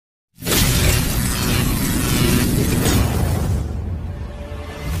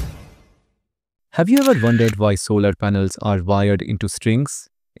Have you ever wondered why solar panels are wired into strings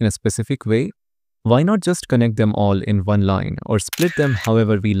in a specific way? Why not just connect them all in one line or split them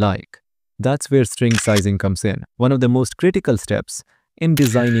however we like? That's where string sizing comes in, one of the most critical steps in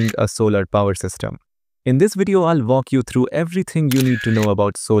designing a solar power system. In this video, I'll walk you through everything you need to know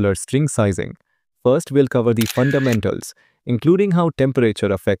about solar string sizing. First, we'll cover the fundamentals, including how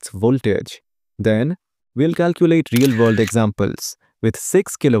temperature affects voltage. Then, we'll calculate real-world examples with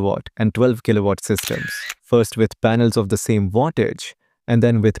 6 kilowatt and 12 kilowatt systems, first with panels of the same wattage and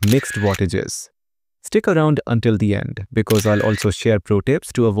then with mixed wattages. Stick around until the end because I'll also share pro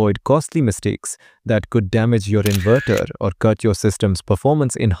tips to avoid costly mistakes that could damage your inverter or cut your system's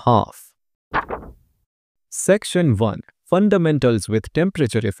performance in half. Section 1. Fundamentals with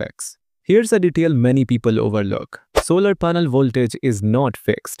temperature effects. Here's a detail many people overlook. Solar panel voltage is not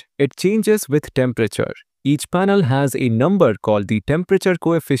fixed. It changes with temperature. Each panel has a number called the temperature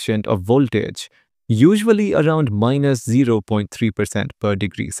coefficient of voltage, usually around minus 0.3% per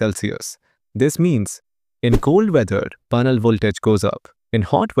degree Celsius. This means, in cold weather, panel voltage goes up. In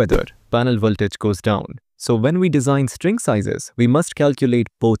hot weather, panel voltage goes down. So when we design string sizes, we must calculate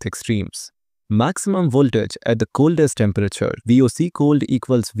both extremes. Maximum voltage at the coldest temperature, VOC cold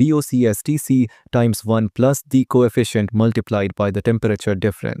equals VOC STC times 1 plus the coefficient multiplied by the temperature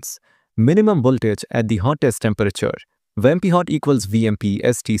difference. Minimum voltage at the hottest temperature, Vmp hot equals Vmp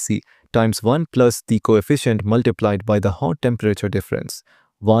STC times 1 plus the coefficient multiplied by the hot temperature difference.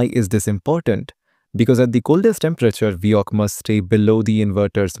 Why is this important? Because at the coldest temperature, Voc must stay below the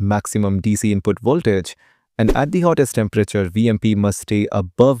inverter's maximum DC input voltage, and at the hottest temperature, Vmp must stay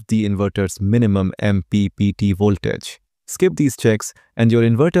above the inverter's minimum MPPT voltage. Skip these checks and your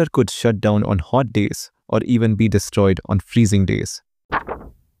inverter could shut down on hot days or even be destroyed on freezing days.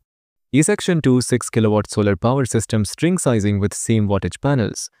 Section 2. 6 kilowatt solar power system string sizing with same wattage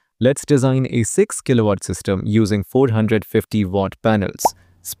panels. Let's design a 6 kilowatt system using 450 watt panels.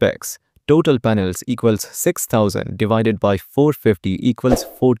 Specs. Total panels equals 6000 divided by 450 equals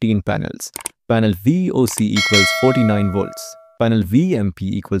 14 panels. Panel VOC equals 49 volts. Panel Vmp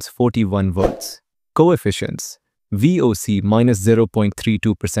equals 41 volts. Coefficients. VOC minus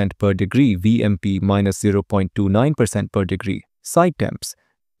 0.32% per degree, Vmp minus 0.29% per degree. Side temps.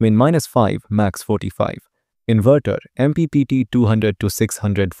 Min minus 5, max 45. Inverter, MPPT 200 to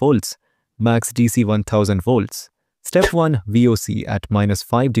 600 volts, max DC 1000 volts. Step 1, VOC at minus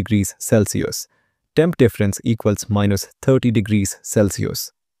 5 degrees Celsius. Temp difference equals minus 30 degrees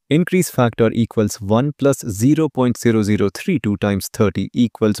Celsius. Increase factor equals 1 plus 0.0032 times 30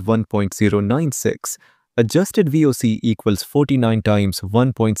 equals 1.096. Adjusted VOC equals 49 times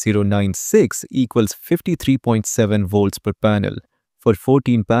 1.096 equals 53.7 volts per panel. For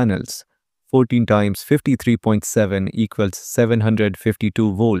 14 panels, 14 times 53.7 equals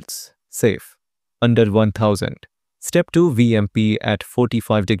 752 volts. Safe. Under 1000. Step 2, Vmp at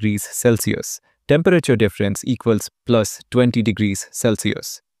 45 degrees Celsius. Temperature difference equals plus 20 degrees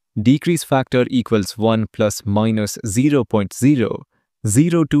Celsius. Decrease factor equals 1 plus minus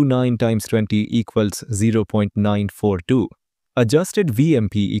 0.0029 times 20 equals 0.942. Adjusted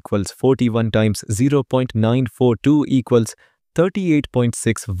Vmp equals 41 times 0.942 equals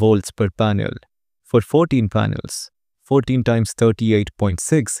 38.6 volts per panel. For 14 panels, 14 times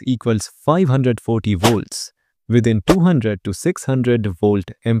 38.6 equals 540 volts within 200 to 600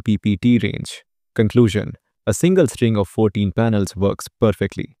 volt MPPT range. Conclusion: a single string of 14 panels works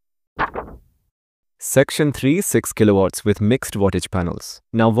perfectly. Section 3. 6 kilowatts with mixed wattage panels.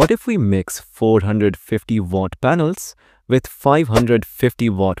 Now what if we mix 450 watt panels with 550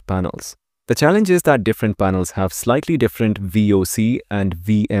 watt panels? The challenge is that different panels have slightly different VOC and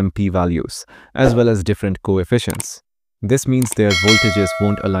Vmp values, as well as different coefficients. This means their voltages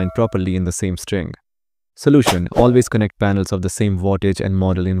won't align properly in the same string. Solution: always connect panels of the same wattage and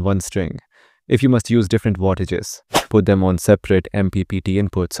model in one string. If you must use different wattages, put them on separate MPPT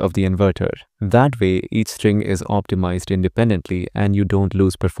inputs of the inverter. That way, each string is optimized independently and you don't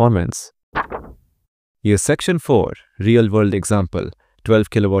lose performance. Here's Section 4. Real-world example.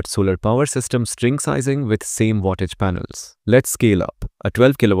 12 kilowatt solar power system string sizing with same wattage panels. Let's scale up. A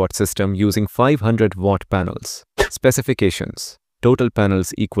 12 kilowatt system using 500 watt panels. Specifications. Total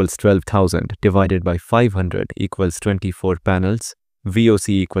panels equals 12,000 divided by 500 equals 24 panels. VOC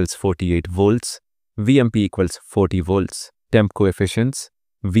equals 48 volts. Vmp equals 40 volts. Temp coefficients.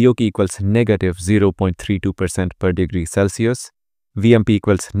 VOC equals negative 0.32% per degree Celsius. Vmp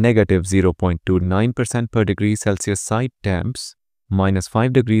equals negative 0.29% per degree Celsius. Side temps. Minus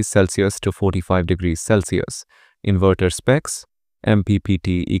 5 degrees Celsius to 45 degrees Celsius. Inverter specs.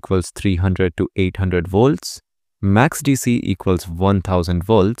 MPPT equals 300 to 800 volts. Max DC equals 1000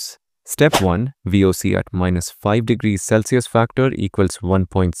 volts. Step 1. VOC at -5 degrees Celsius factor equals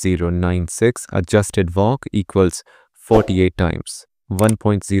 1.096. Adjusted Voc equals 48 times.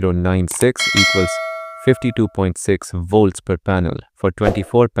 1.096 equals 52.6 volts per panel for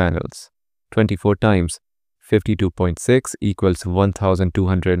 24 panels. 24 times 52.6 equals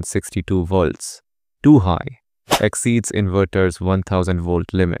 1262 volts. Too high. Exceeds inverter's 1000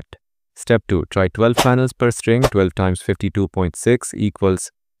 volt limit. Step 2. Try 12 panels per string. 12 times 52.6 equals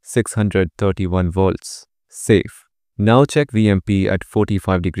 631 volts. Safe. Now check VMP at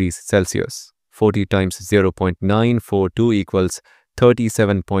 45 degrees Celsius. 40 times 0.942 equals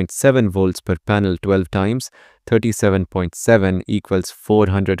 37.7 volts per panel. 12 times 37.7 equals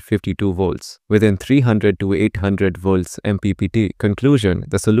 452 volts. Within 300 to 800 volts MPPT. Conclusion.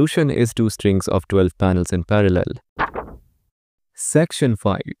 The solution is 2 strings of 12 panels in parallel. Section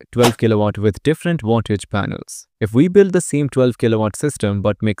 5. 12 kilowatt with different wattage panels. If we build the same 12 kilowatt system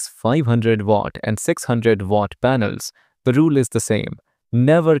but mix 500 watt and 600 watt panels, the rule is the same.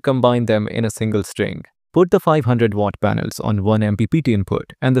 Never combine them in a single string. Put the 500 watt panels on one MPPT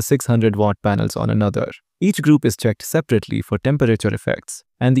input and the 600 watt panels on another. Each group is checked separately for temperature effects,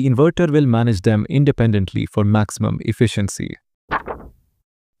 and the inverter will manage them independently for maximum efficiency.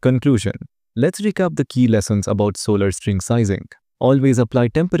 Conclusion. Let's recap the key lessons about solar string sizing. Always apply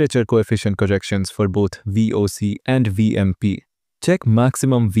temperature coefficient corrections for both VOC and VMP. Check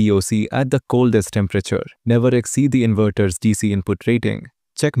maximum VOC at the coldest temperature. Never exceed the inverter's DC input rating.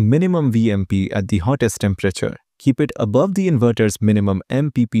 Check minimum VMP at the hottest temperature. Keep it above the inverter's minimum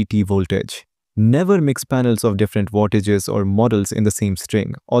MPPT voltage. Never mix panels of different wattages or models in the same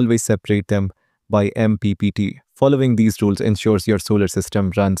string. Always separate them by MPPT. Following these rules ensures your solar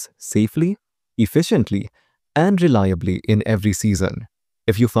system runs safely, efficiently, and reliably in every season.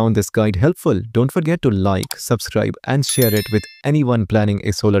 If you found this guide helpful, don't forget to like, subscribe, and share it with anyone planning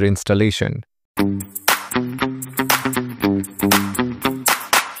a solar installation.